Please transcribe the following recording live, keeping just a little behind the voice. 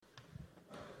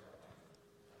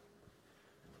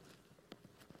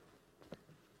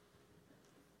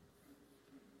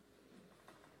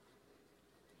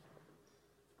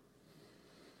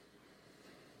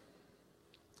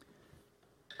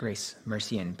Grace,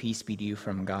 mercy, and peace be to you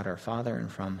from God our Father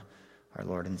and from our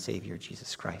Lord and Savior,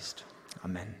 Jesus Christ.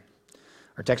 Amen.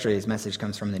 Our text for today's message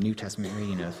comes from the New Testament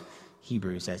reading of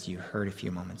Hebrews, as you heard a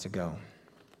few moments ago.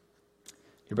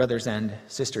 Your brothers and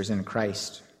sisters in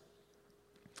Christ,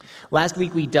 last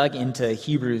week we dug into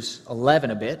Hebrews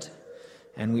 11 a bit,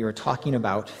 and we were talking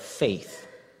about faith.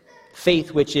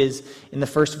 Faith, which is in the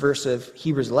first verse of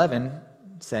Hebrews 11,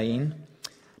 saying,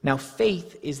 "Now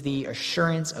faith is the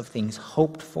assurance of things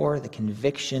hoped for, the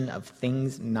conviction of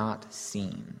things not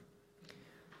seen."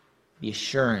 The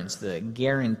assurance, the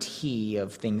guarantee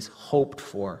of things hoped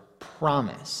for,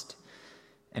 promised,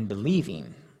 and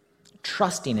believing,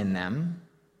 trusting in them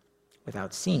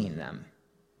without seeing them,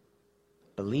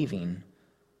 believing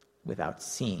without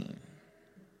seeing.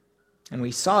 And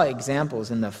we saw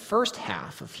examples in the first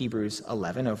half of Hebrews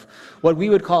 11 of what we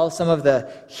would call some of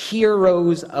the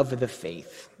heroes of the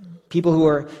faith, people who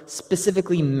are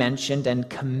specifically mentioned and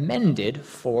commended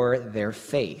for their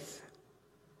faith.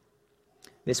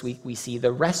 This week we see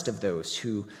the rest of those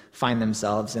who find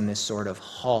themselves in this sort of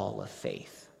hall of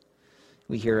faith.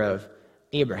 We hear of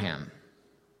Abraham,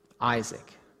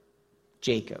 Isaac,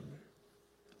 Jacob,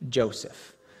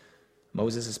 Joseph,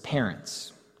 Moses'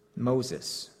 parents,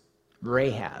 Moses,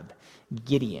 Rahab,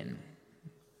 Gideon,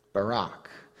 Barak,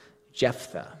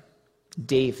 Jephthah,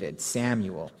 David,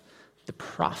 Samuel, the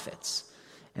prophets,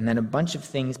 and then a bunch of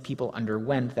things people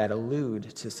underwent that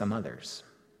allude to some others.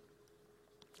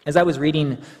 As I was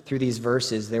reading through these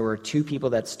verses, there were two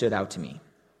people that stood out to me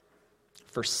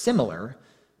for similar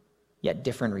yet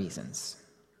different reasons.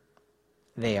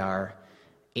 They are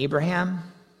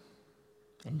Abraham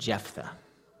and Jephthah.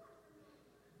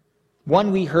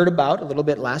 One we heard about a little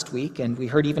bit last week, and we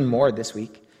heard even more this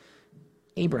week,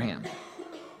 Abraham.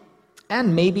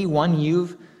 And maybe one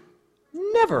you've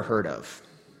never heard of.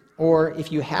 Or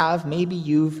if you have, maybe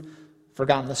you've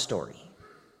forgotten the story.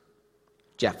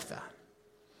 Jephthah.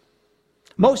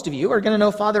 Most of you are going to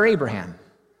know Father Abraham,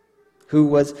 who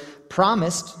was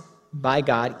promised by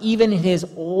God, even in his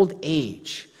old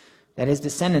age, that his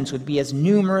descendants would be as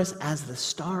numerous as the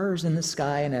stars in the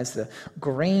sky and as the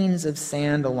grains of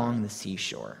sand along the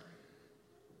seashore.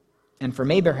 And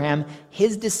from Abraham,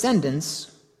 his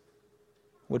descendants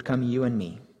would come you and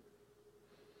me,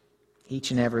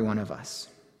 each and every one of us.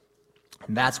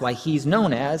 And that's why he's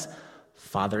known as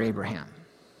Father Abraham,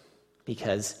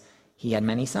 because he had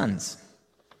many sons.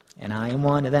 And I am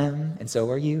one of them, and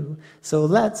so are you. So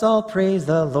let's all praise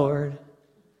the Lord.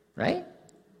 Right?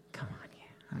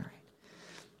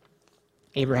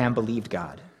 Abraham believed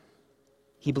God.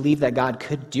 He believed that God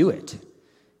could do it,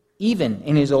 even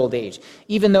in his old age,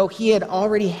 even though he had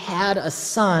already had a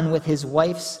son with his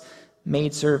wife's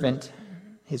maidservant,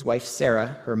 his wife Sarah,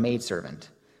 her maidservant,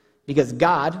 because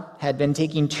God had been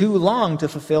taking too long to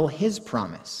fulfill his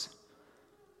promise.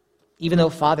 Even though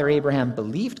Father Abraham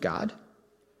believed God,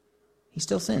 he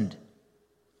still sinned.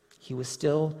 He was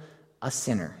still a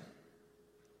sinner.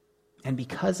 And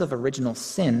because of original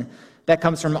sin, that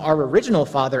comes from our original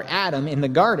father, Adam, in the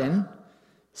garden,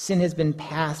 sin has been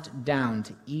passed down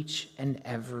to each and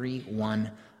every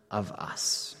one of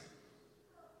us.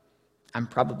 I'm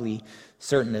probably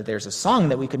certain that there's a song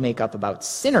that we could make up about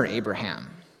sinner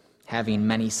Abraham having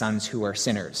many sons who are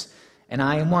sinners. And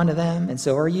I am one of them, and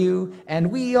so are you,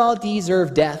 and we all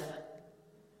deserve death.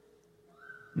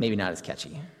 Maybe not as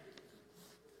catchy.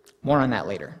 More on that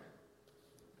later.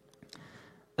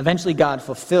 Eventually, God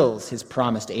fulfills his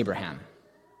promise to Abraham,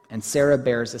 and Sarah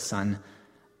bears a son,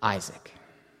 Isaac.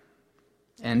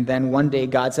 And then one day,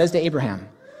 God says to Abraham,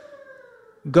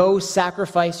 "Go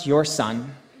sacrifice your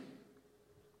son,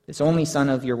 this only son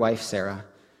of your wife Sarah,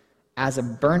 as a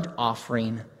burnt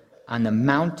offering on the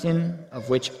mountain of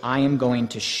which I am going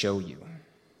to show you."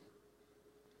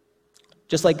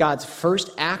 Just like God's first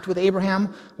act with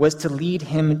Abraham was to lead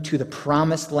him to the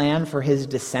promised land for his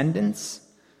descendants,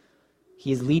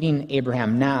 he is leading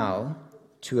Abraham now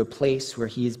to a place where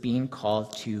he is being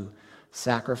called to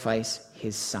sacrifice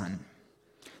his son,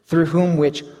 through whom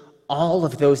which all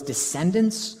of those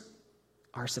descendants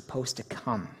are supposed to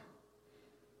come.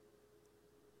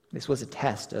 This was a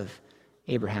test of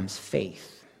Abraham's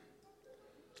faith.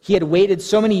 He had waited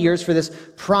so many years for this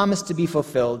promise to be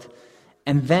fulfilled,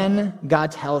 and then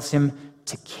God tells him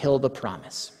to kill the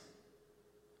promise,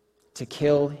 to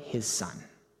kill his son.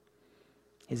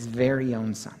 His very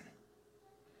own son.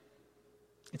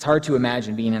 It's hard to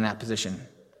imagine being in that position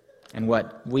and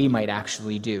what we might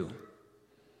actually do.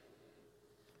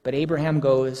 But Abraham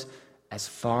goes as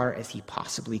far as he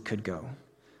possibly could go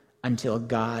until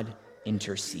God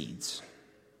intercedes.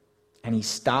 And he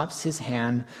stops his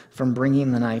hand from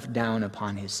bringing the knife down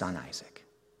upon his son Isaac.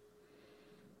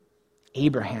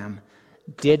 Abraham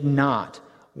did not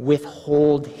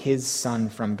withhold his son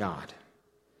from God.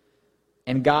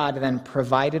 And God then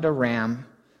provided a ram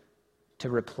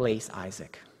to replace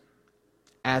Isaac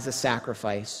as a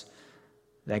sacrifice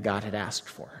that God had asked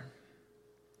for.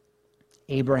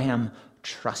 Abraham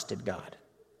trusted God.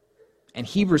 And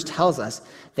Hebrews tells us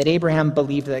that Abraham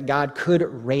believed that God could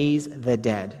raise the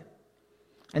dead.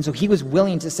 And so he was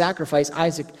willing to sacrifice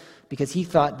Isaac because he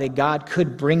thought that God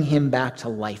could bring him back to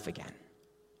life again.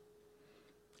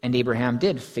 And Abraham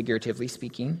did, figuratively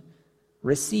speaking,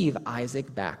 receive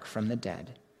Isaac back from the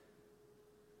dead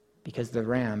because the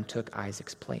ram took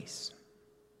Isaac's place.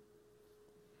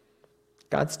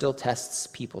 God still tests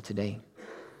people today.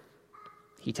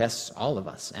 He tests all of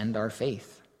us and our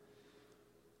faith.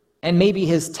 And maybe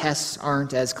his tests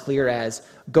aren't as clear as,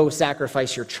 go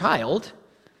sacrifice your child,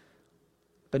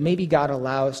 but maybe God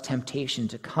allows temptation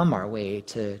to come our way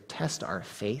to test our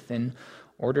faith in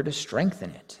order to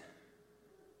strengthen it.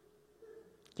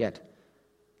 Yet,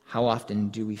 how often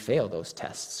do we fail those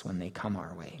tests when they come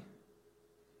our way?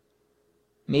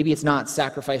 Maybe it's not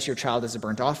sacrifice your child as a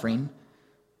burnt offering,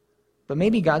 but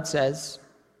maybe God says,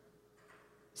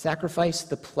 sacrifice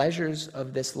the pleasures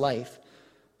of this life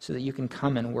so that you can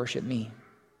come and worship me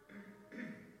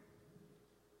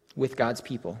with God's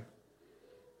people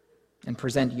and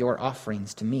present your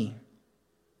offerings to me.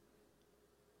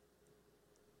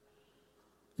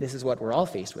 This is what we're all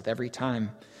faced with every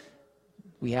time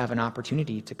we have an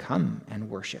opportunity to come and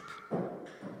worship.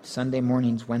 Sunday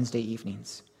mornings, Wednesday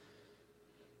evenings.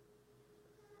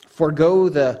 Forgo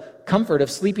the comfort of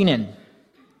sleeping in.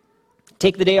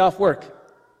 Take the day off work.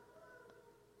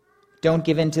 Don't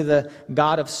give in to the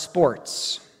god of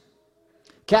sports.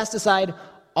 Cast aside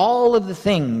all of the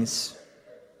things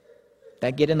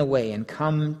that get in the way and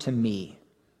come to me,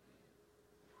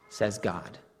 says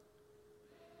God.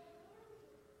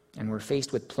 And we're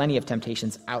faced with plenty of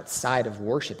temptations outside of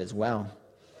worship as well.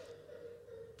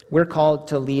 We're called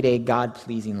to lead a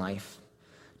God-pleasing life,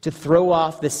 to throw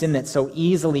off the sin that so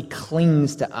easily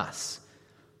clings to us.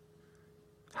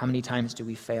 How many times do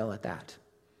we fail at that?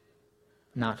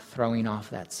 Not throwing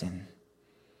off that sin.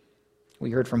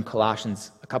 We heard from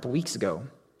Colossians a couple weeks ago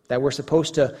that we're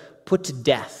supposed to put to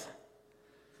death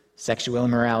sexual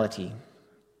immorality,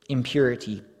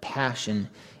 impurity, passion,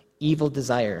 evil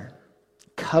desire,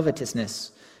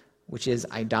 covetousness, which is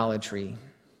idolatry,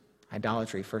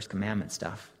 first commandment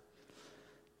stuff,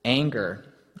 anger,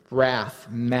 wrath,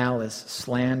 malice,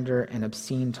 slander, and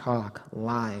obscene talk,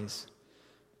 lies.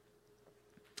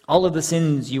 All of the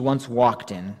sins you once walked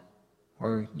in,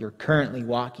 or you're currently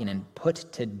walking in, put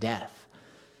to death.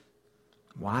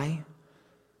 Why?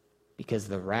 Because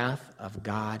the wrath of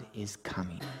God is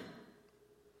coming.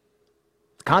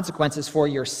 The consequences for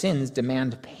your sins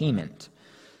demand payment,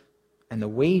 and the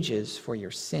wages for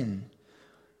your sin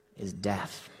is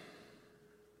death.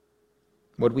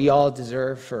 What we all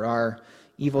deserve for our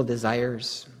evil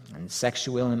desires and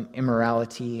sexual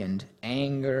immorality and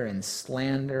anger and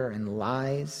slander and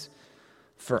lies,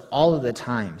 for all of the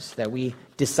times that we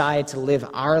decide to live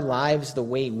our lives the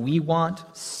way we want,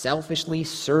 selfishly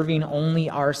serving only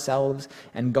ourselves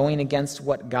and going against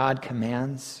what God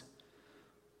commands,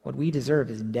 what we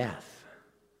deserve is death.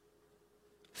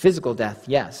 Physical death,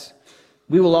 yes.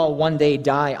 We will all one day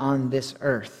die on this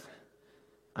earth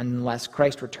unless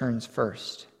Christ returns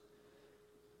first.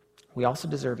 We also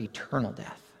deserve eternal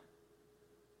death.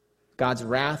 God's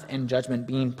wrath and judgment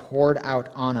being poured out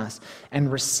on us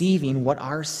and receiving what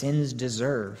our sins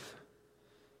deserve.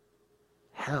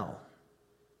 Hell.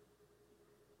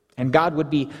 And God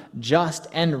would be just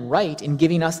and right in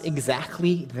giving us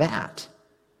exactly that.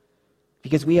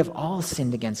 Because we have all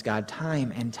sinned against God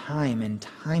time and time and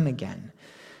time again.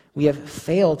 We have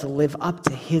failed to live up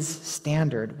to his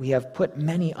standard. We have put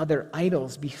many other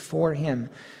idols before him,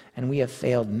 and we have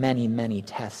failed many, many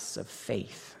tests of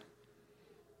faith.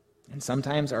 And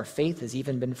sometimes our faith has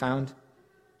even been found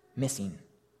missing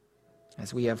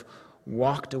as we have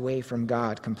walked away from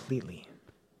God completely.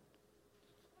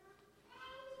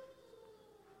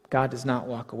 God does not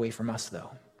walk away from us,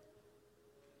 though.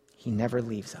 He never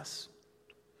leaves us.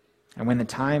 And when the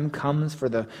time comes for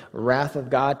the wrath of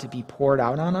God to be poured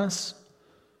out on us,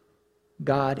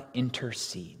 God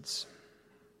intercedes.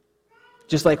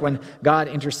 Just like when God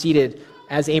interceded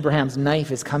as Abraham's knife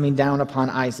is coming down upon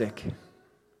Isaac.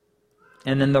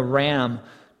 And then the ram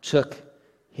took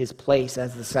his place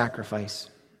as the sacrifice.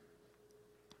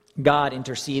 God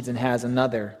intercedes and has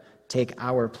another take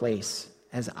our place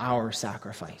as our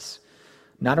sacrifice.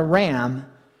 Not a ram,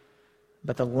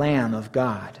 but the Lamb of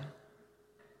God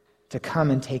to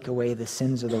come and take away the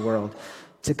sins of the world.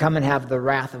 to come and have the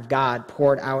wrath of God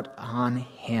poured out on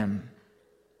him,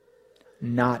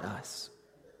 not us.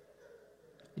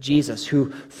 Jesus,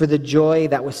 who for the joy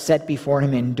that was set before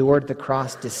him endured the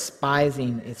cross,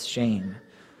 despising its shame.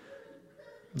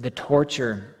 The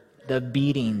torture, the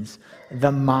beatings,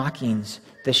 the mockings,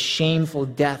 the shameful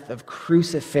death of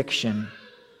crucifixion.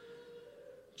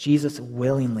 Jesus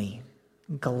willingly,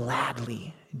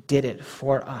 gladly did it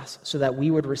for us so that we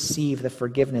would receive the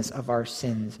forgiveness of our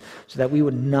sins, so that we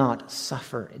would not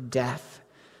suffer death,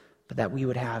 but that we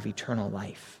would have eternal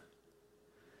life.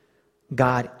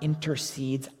 God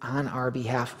intercedes on our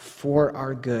behalf for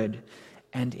our good,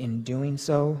 and in doing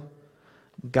so,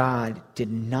 God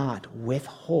did not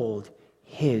withhold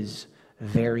his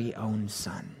very own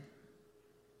Son.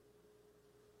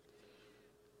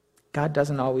 God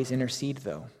doesn't always intercede,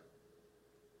 though.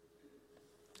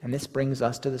 And this brings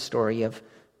us to the story of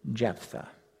Jephthah.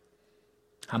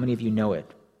 How many of you know it?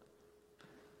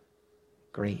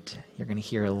 Great. You're going to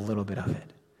hear a little bit of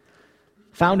it.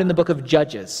 Found in the book of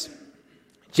Judges,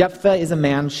 Jephthah is a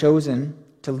man chosen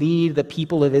to lead the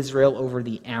people of Israel over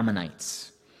the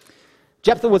Ammonites.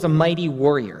 Jephthah was a mighty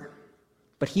warrior,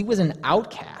 but he was an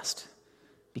outcast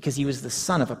because he was the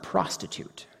son of a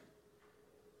prostitute.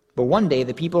 But one day,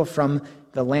 the people from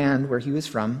the land where he was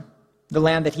from, the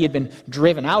land that he had been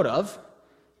driven out of,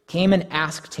 came and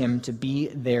asked him to be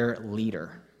their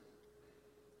leader.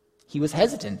 He was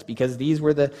hesitant because these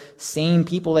were the same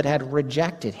people that had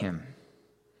rejected him.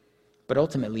 But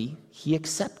ultimately, he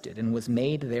accepted and was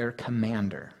made their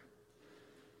commander.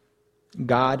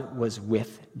 God was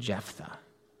with Jephthah.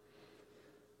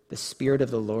 The Spirit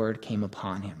of the Lord came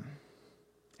upon him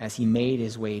as he made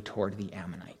his way toward the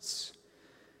Ammonites.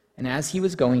 And as he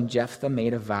was going, Jephthah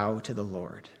made a vow to the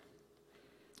Lord.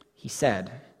 He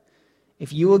said,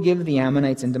 "If you will give the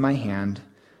Ammonites into my hand,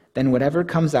 then whatever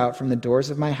comes out from the doors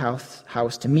of my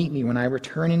house to meet me when I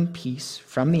return in peace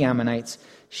from the Ammonites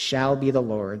shall be the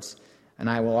Lord's, and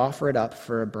I will offer it up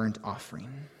for a burnt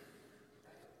offering."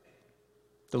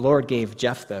 The Lord gave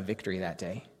Jephthah victory that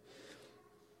day.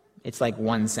 It's like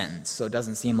one sentence, so it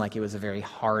doesn't seem like it was a very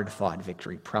hard-fought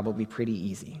victory, probably pretty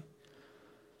easy.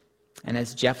 And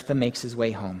as Jephthah makes his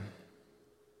way home,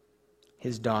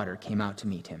 his daughter came out to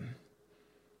meet him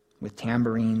with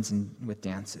tambourines and with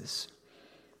dances.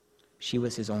 She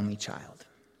was his only child.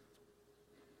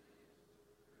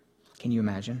 Can you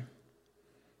imagine?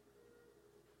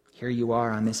 Here you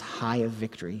are on this high of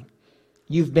victory.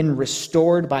 You've been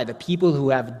restored by the people who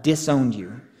have disowned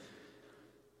you.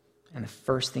 And the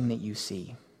first thing that you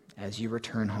see as you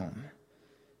return home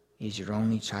is your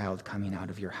only child coming out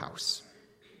of your house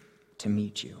to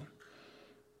meet you.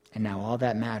 And now all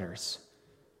that matters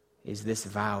is this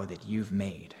vow that you've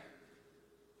made.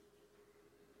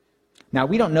 Now,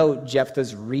 we don't know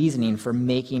Jephthah's reasoning for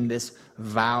making this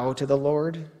vow to the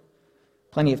Lord.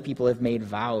 Plenty of people have made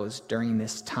vows during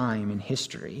this time in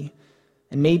history.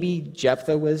 And maybe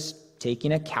Jephthah was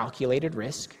taking a calculated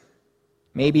risk.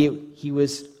 Maybe he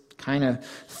was kind of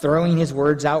throwing his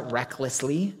words out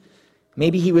recklessly.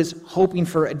 Maybe he was hoping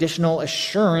for additional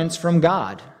assurance from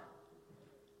God.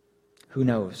 Who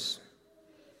knows?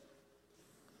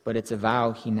 But it's a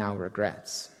vow he now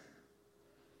regrets.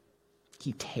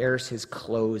 He tears his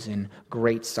clothes in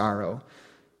great sorrow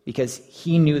because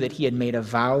he knew that he had made a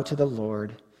vow to the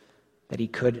Lord that he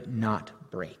could not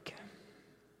break.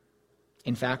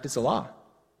 In fact, it's a law.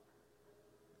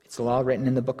 It's a law written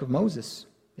in the book of Moses.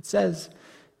 It says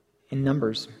in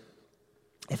Numbers,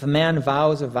 "If a man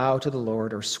vows a vow to the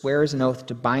Lord or swears an oath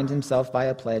to bind himself by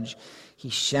a pledge, he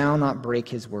shall not break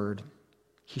his word.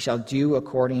 He shall do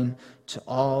according to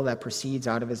all that proceeds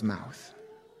out of his mouth."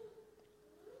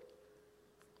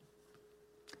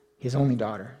 His only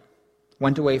daughter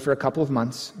went away for a couple of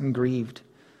months and grieved.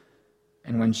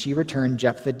 And when she returned,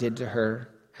 Jephthah did to her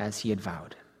as he had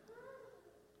vowed.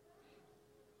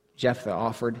 Jephthah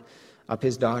offered up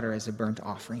his daughter as a burnt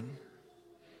offering.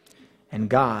 And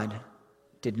God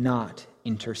did not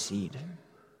intercede.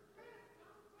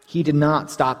 He did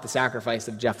not stop the sacrifice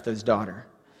of Jephthah's daughter.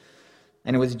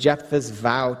 And it was Jephthah's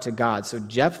vow to God, so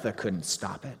Jephthah couldn't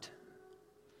stop it.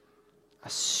 A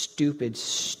stupid,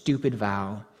 stupid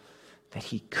vow that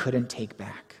he couldn't take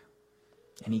back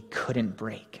and he couldn't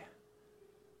break.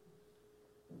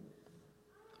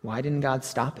 Why didn't God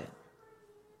stop it?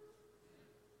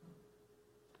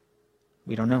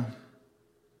 We don't know.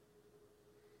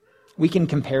 We can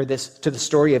compare this to the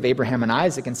story of Abraham and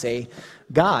Isaac and say,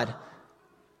 God,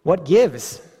 what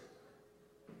gives?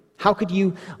 How could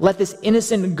you let this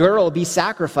innocent girl be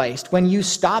sacrificed when you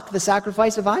stopped the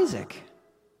sacrifice of Isaac?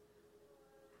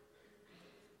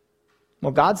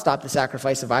 Well, God stopped the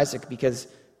sacrifice of Isaac because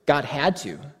God had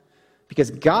to,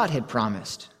 because God had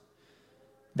promised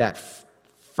that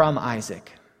from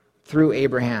Isaac, through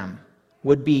Abraham,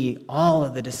 would be all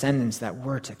of the descendants that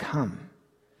were to come.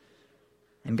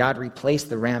 And God replaced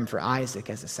the ram for Isaac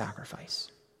as a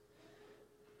sacrifice.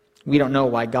 We don't know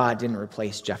why God didn't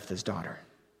replace Jephthah's daughter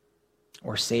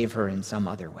or save her in some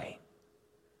other way.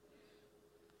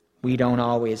 We don't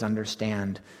always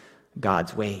understand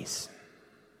God's ways.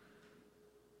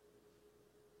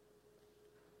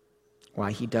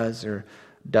 Why he does or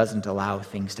doesn't allow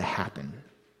things to happen.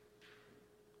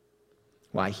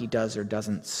 Why he does or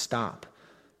doesn't stop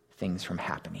things from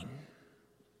happening.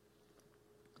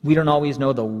 We don't always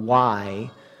know the why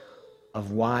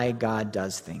of why God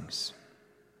does things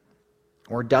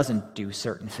or doesn't do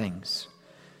certain things,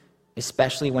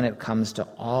 especially when it comes to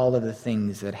all of the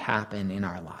things that happen in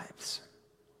our lives.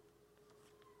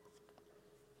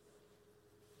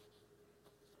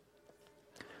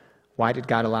 Why did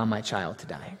God allow my child to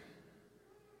die?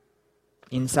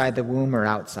 Inside the womb or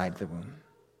outside the womb?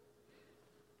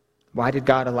 Why did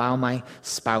God allow my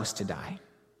spouse to die?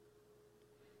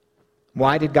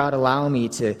 Why did God allow me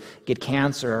to get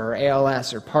cancer or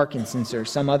ALS or Parkinson's or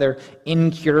some other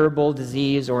incurable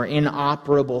disease or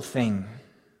inoperable thing?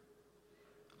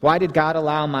 Why did God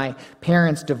allow my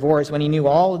parents' divorce when he knew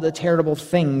all of the terrible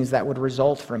things that would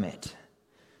result from it?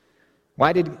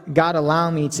 Why did God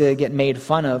allow me to get made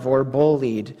fun of or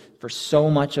bullied for so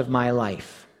much of my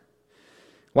life?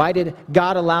 Why did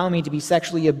God allow me to be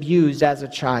sexually abused as a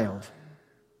child?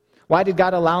 Why did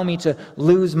God allow me to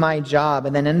lose my job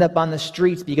and then end up on the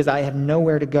streets because I had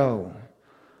nowhere to go?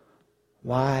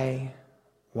 Why?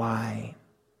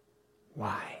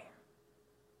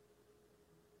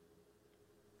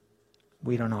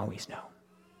 We don't always know.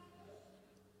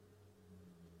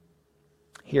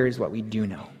 Here's what we do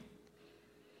know.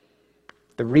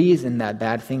 The reason that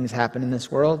bad things happen in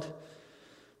this world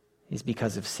is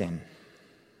because of sin.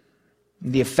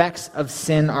 The effects of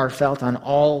sin are felt on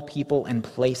all people and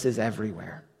places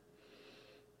everywhere.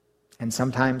 And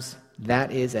sometimes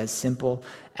that is as simple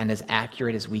and as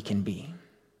accurate as we can be.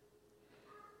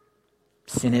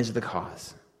 Sin is the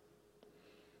cause.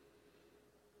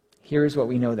 Here's what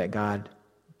we know that God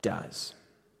does.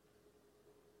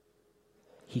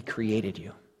 He created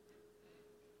you.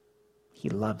 He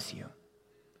loves you.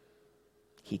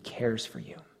 He cares for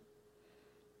you.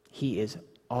 He is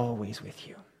always with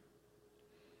you.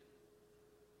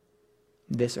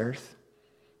 This earth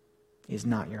is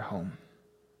not your home.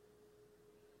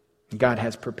 God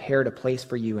has prepared a place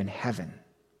for you in heaven.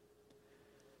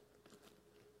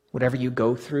 Whatever you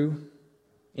go through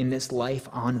in this life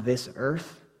on this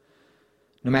earth,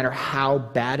 no matter how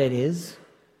bad it is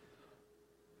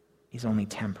only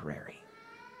temporary.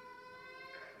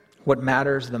 What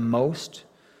matters the most,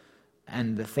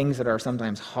 and the things that are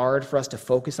sometimes hard for us to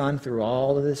focus on through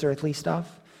all of this earthly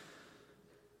stuff,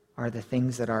 are the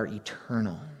things that are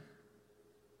eternal.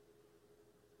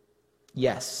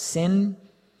 Yes, sin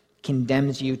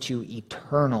condemns you to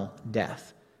eternal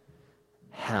death,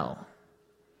 hell.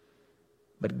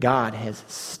 But God has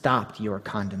stopped your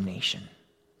condemnation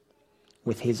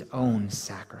with his own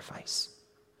sacrifice.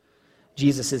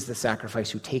 Jesus is the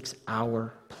sacrifice who takes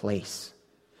our place.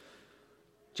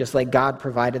 Just like God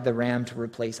provided the ram to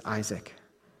replace Isaac,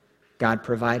 God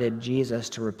provided Jesus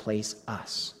to replace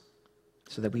us,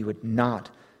 so that we would not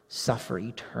suffer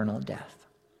eternal death.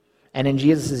 And in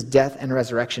Jesus' death and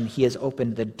resurrection, he has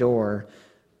opened the door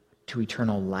to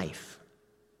eternal life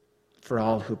for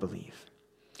all who believe.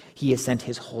 He has sent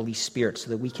his Holy Spirit so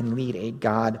that we can lead a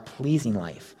God-pleasing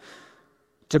life,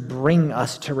 to bring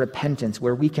us to repentance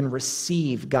where we can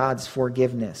receive God's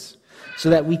forgiveness, so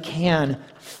that we can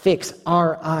fix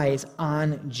our eyes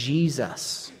on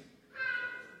Jesus,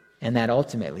 and that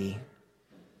ultimately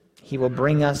he will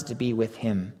bring us to be with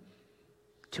him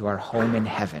to our home in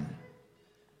heaven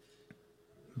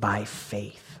by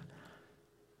faith.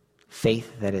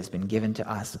 Faith that has been given to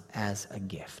us as a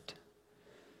gift,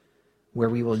 where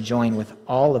we will join with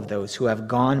all of those who have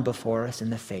gone before us in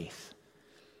the faith,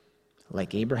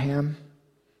 like Abraham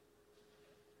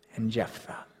and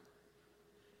Jephthah,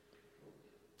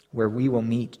 where we will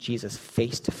meet Jesus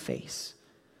face to face,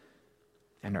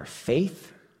 and our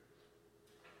faith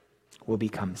will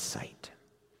become sight.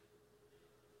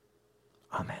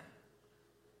 Amen.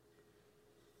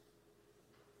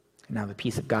 And now the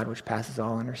peace of God, which passes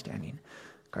all understanding,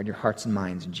 guard your hearts and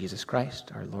minds in Jesus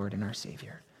Christ, our Lord and our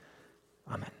Savior.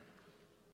 Amen.